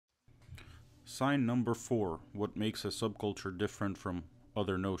Sign number 4. What makes a subculture different from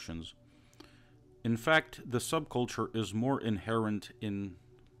other notions? In fact, the subculture is more inherent in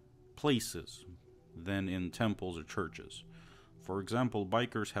places than in temples or churches. For example,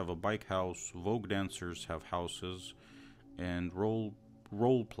 bikers have a bike house, Vogue dancers have houses, and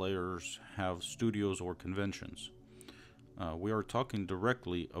role players have studios or conventions. We are talking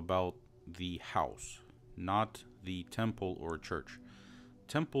directly about the house, not the temple or church.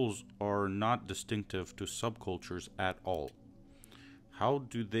 Temples are not distinctive to subcultures at all. How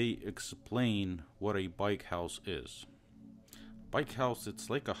do they explain what a bike house is? Bike house, it's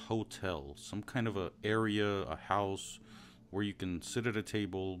like a hotel, some kind of a area, a house where you can sit at a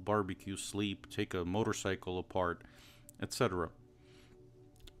table, barbecue, sleep, take a motorcycle apart, etc.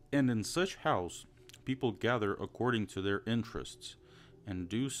 And in such house, people gather according to their interests and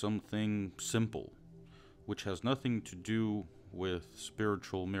do something simple, which has nothing to do with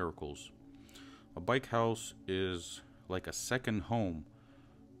spiritual miracles. A bike house is like a second home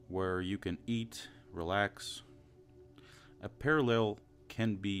where you can eat, relax. A parallel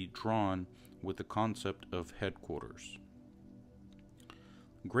can be drawn with the concept of headquarters.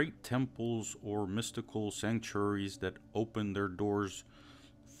 Great temples or mystical sanctuaries that open their doors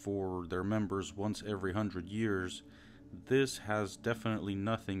for their members once every 100 years, this has definitely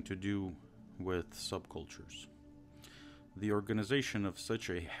nothing to do with subcultures. The organization of such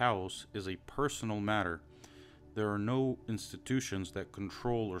a house is a personal matter. There are no institutions that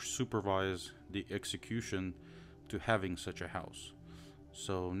control or supervise the execution to having such a house.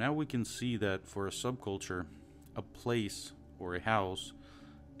 So now we can see that for a subculture, a place or a house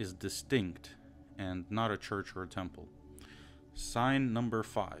is distinct and not a church or a temple. Sign number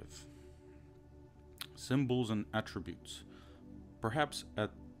 5. Symbols and attributes. Perhaps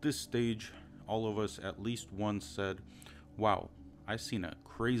at this stage, all of us at least once said, "Wow, I seen a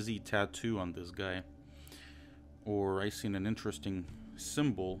crazy tattoo on this guy," or "I seen an interesting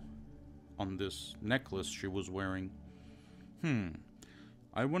symbol on this necklace she was wearing.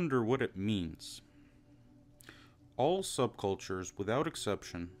 I wonder what it means." All subcultures, without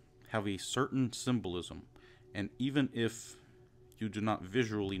exception, have a certain symbolism, and even if you do not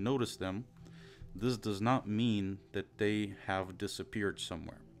visually notice them, this does not mean that they have disappeared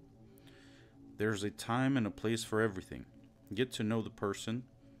somewhere. There's a time and a place for everything. Get to know the person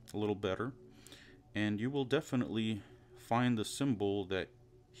a little better, and you will definitely find the symbol that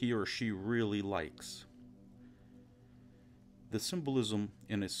he or she really likes. The symbolism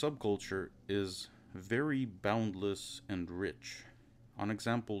in a subculture is very boundless and rich. On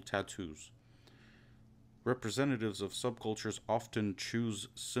example, tattoos. Representatives of subcultures often choose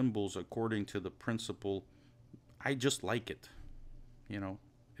symbols according to the principle, "I just like it."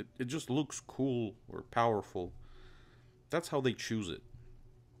 It just looks cool or powerful. That's how they choose it.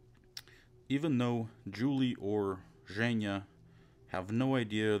 Even though Julie or Zhenya have no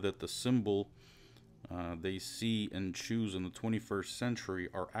idea that the symbol they see and choose in the 21st century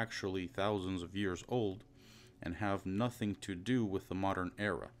are actually thousands of years old and have nothing to do with the modern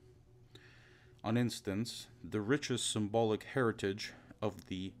era. On instance, the richest symbolic heritage of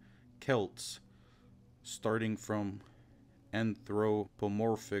the Celts, starting from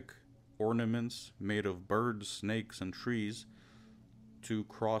anthropomorphic ornaments made of birds, snakes, and trees, to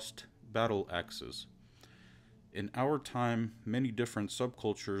crossed battle axes. In our time, many different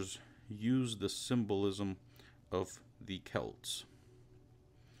subcultures use the symbolism of the Celts.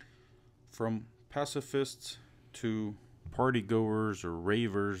 From pacifists to partygoers or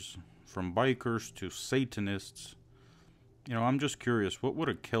ravers, from bikers to Satanists. I'm just curious, what would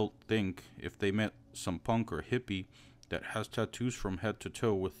a Celt think if they met some punk or hippie that has tattoos from head to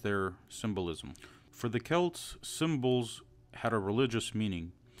toe with their symbolism? For the Celts, symbols had a religious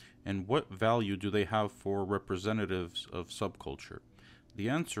meaning, and what value do they have for representatives of subculture? The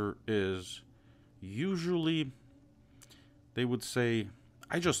answer is, usually they would say,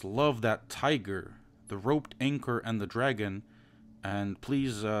 "I just love that tiger, the roped anchor and the dragon, and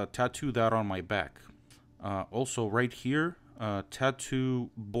please tattoo that on my back." Also right here, tattoo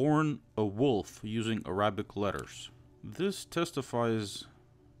 "born a wolf" using Arabic letters. This testifies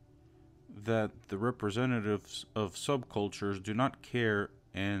that the representatives of subcultures do not care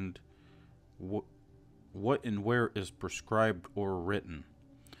and what and where is prescribed or written.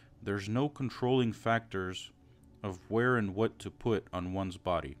 There's no controlling factors of where and what to put on one's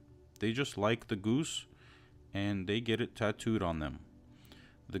body. They just like the goose and they get it tattooed on them.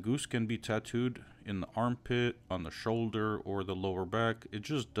 The goose can be tattooed in the armpit, on the shoulder, or the lower back. It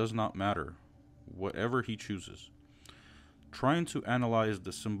just does not matter. Whatever he chooses. Trying to analyze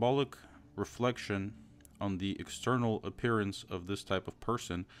the symbolic reflection on the external appearance of this type of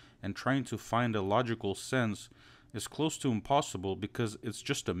person and trying to find a logical sense is close to impossible because it's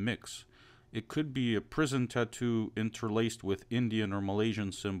just a mix. It could be a prison tattoo interlaced with Indian or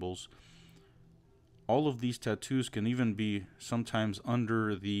Malaysian symbols. All of these tattoos can even be sometimes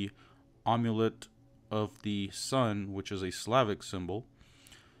under the amulet of the sun, which is a Slavic symbol,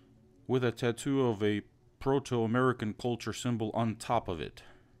 with a tattoo of a Proto-American culture symbol on top of it.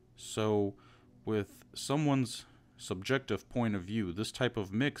 So, with someone's subjective point of view, this type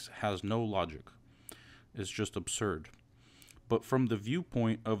of mix has no logic. It's just absurd. But from the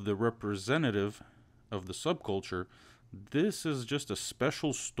viewpoint of the representative of the subculture, this is just a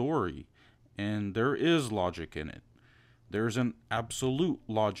special story, and there is logic in it. There's an absolute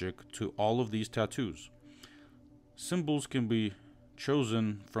logic to all of these tattoos. Symbols can be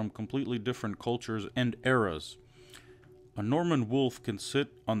chosen from completely different cultures and eras. A Norman wolf can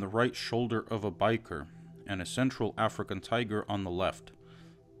sit on the right shoulder of a biker, and a Central African tiger on the left.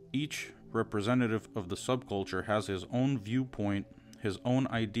 Each representative of the subculture has his own viewpoint, his own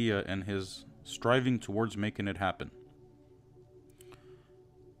idea, and his striving towards making it happen.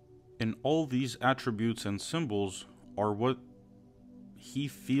 And all these attributes and symbols are what he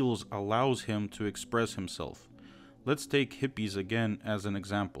feels allows him to express himself. Let's take hippies again as an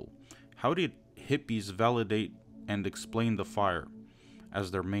example. How did hippies validate and explain the fire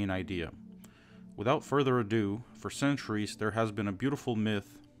as their main idea? Without further ado, for centuries there has been a beautiful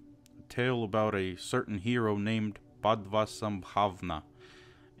myth, a tale about a certain hero named Padvasambhavna,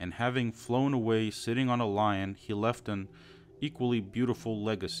 and having flown away sitting on a lion, he left an equally beautiful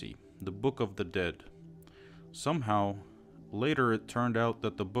legacy, the Book of the Dead. Somehow, later it turned out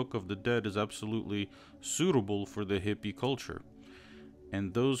that the Book of the Dead is absolutely suitable for the hippie culture,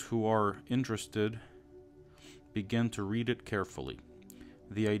 and those who are interested begin to read it carefully.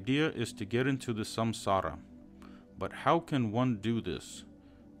 The idea is to get into the samsara. But how can one do this?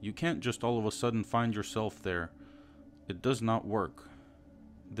 You can't just all of a sudden find yourself there. It does not work.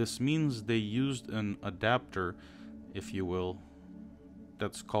 This means they used an adapter, if you will,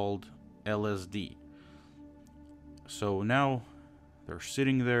 that's called LSD. So now they're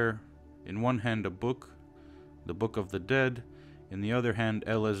sitting there, in one hand a book, the Book of the Dead, in the other hand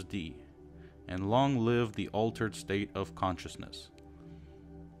LSD, and long live the altered state of consciousness.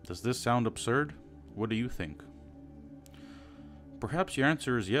 Does this sound absurd? What do you think? Perhaps your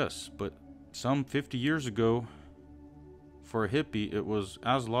answer is yes, but some 50 years ago, for a hippie, it was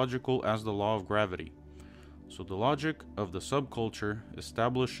as logical as the law of gravity. So the logic of the subculture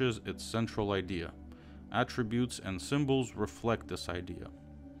establishes its central idea. Attributes and symbols reflect this idea.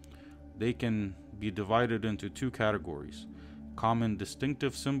 They can be divided into two categories: common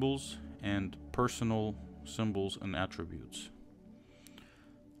distinctive symbols and personal symbols and attributes.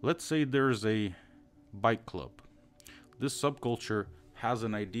 Let's say there's a bike club. This subculture has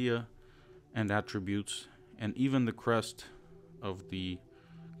an idea and attributes, and even the crest of the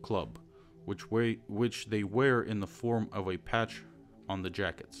club, which they wear in the form of a patch on the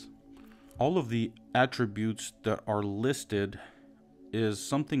jackets. All of the attributes that are listed is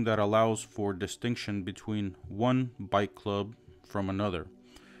something that allows for distinction between one bike club from another.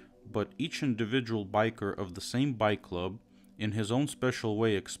 But each individual biker of the same bike club, in his own special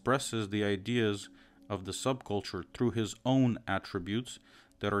way, expresses the ideas of the subculture through his own attributes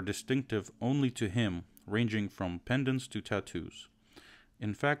that are distinctive only to him, ranging from pendants to tattoos.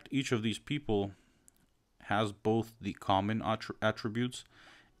 In fact, each of these people has both the common attributes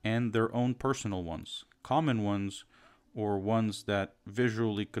and their own personal ones. Common ones, or ones that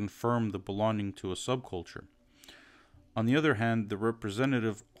visually confirm the belonging to a subculture. On the other hand, the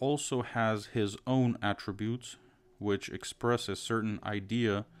representative also has his own attributes, which express a certain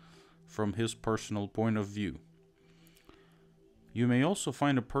idea from his personal point of view. You may also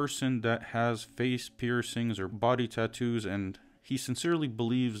find a person that has face piercings or body tattoos, and he sincerely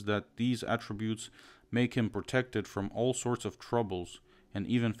believes that these attributes make him protected from all sorts of troubles and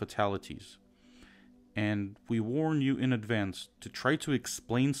even fatalities. And we warn you in advance to try to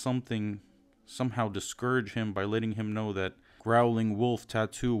explain something, somehow discourage him by letting him know that growling wolf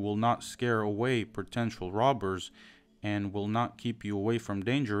tattoo will not scare away potential robbers and will not keep you away from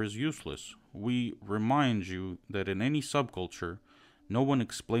danger is useless. We remind you that in any subculture, no one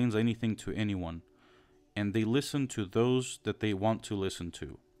explains anything to anyone, and they listen to those that they want to listen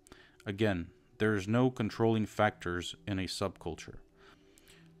to. Again, there is no controlling factors in a subculture.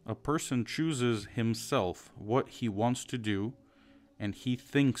 A person chooses himself what he wants to do, and he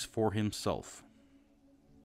thinks for himself.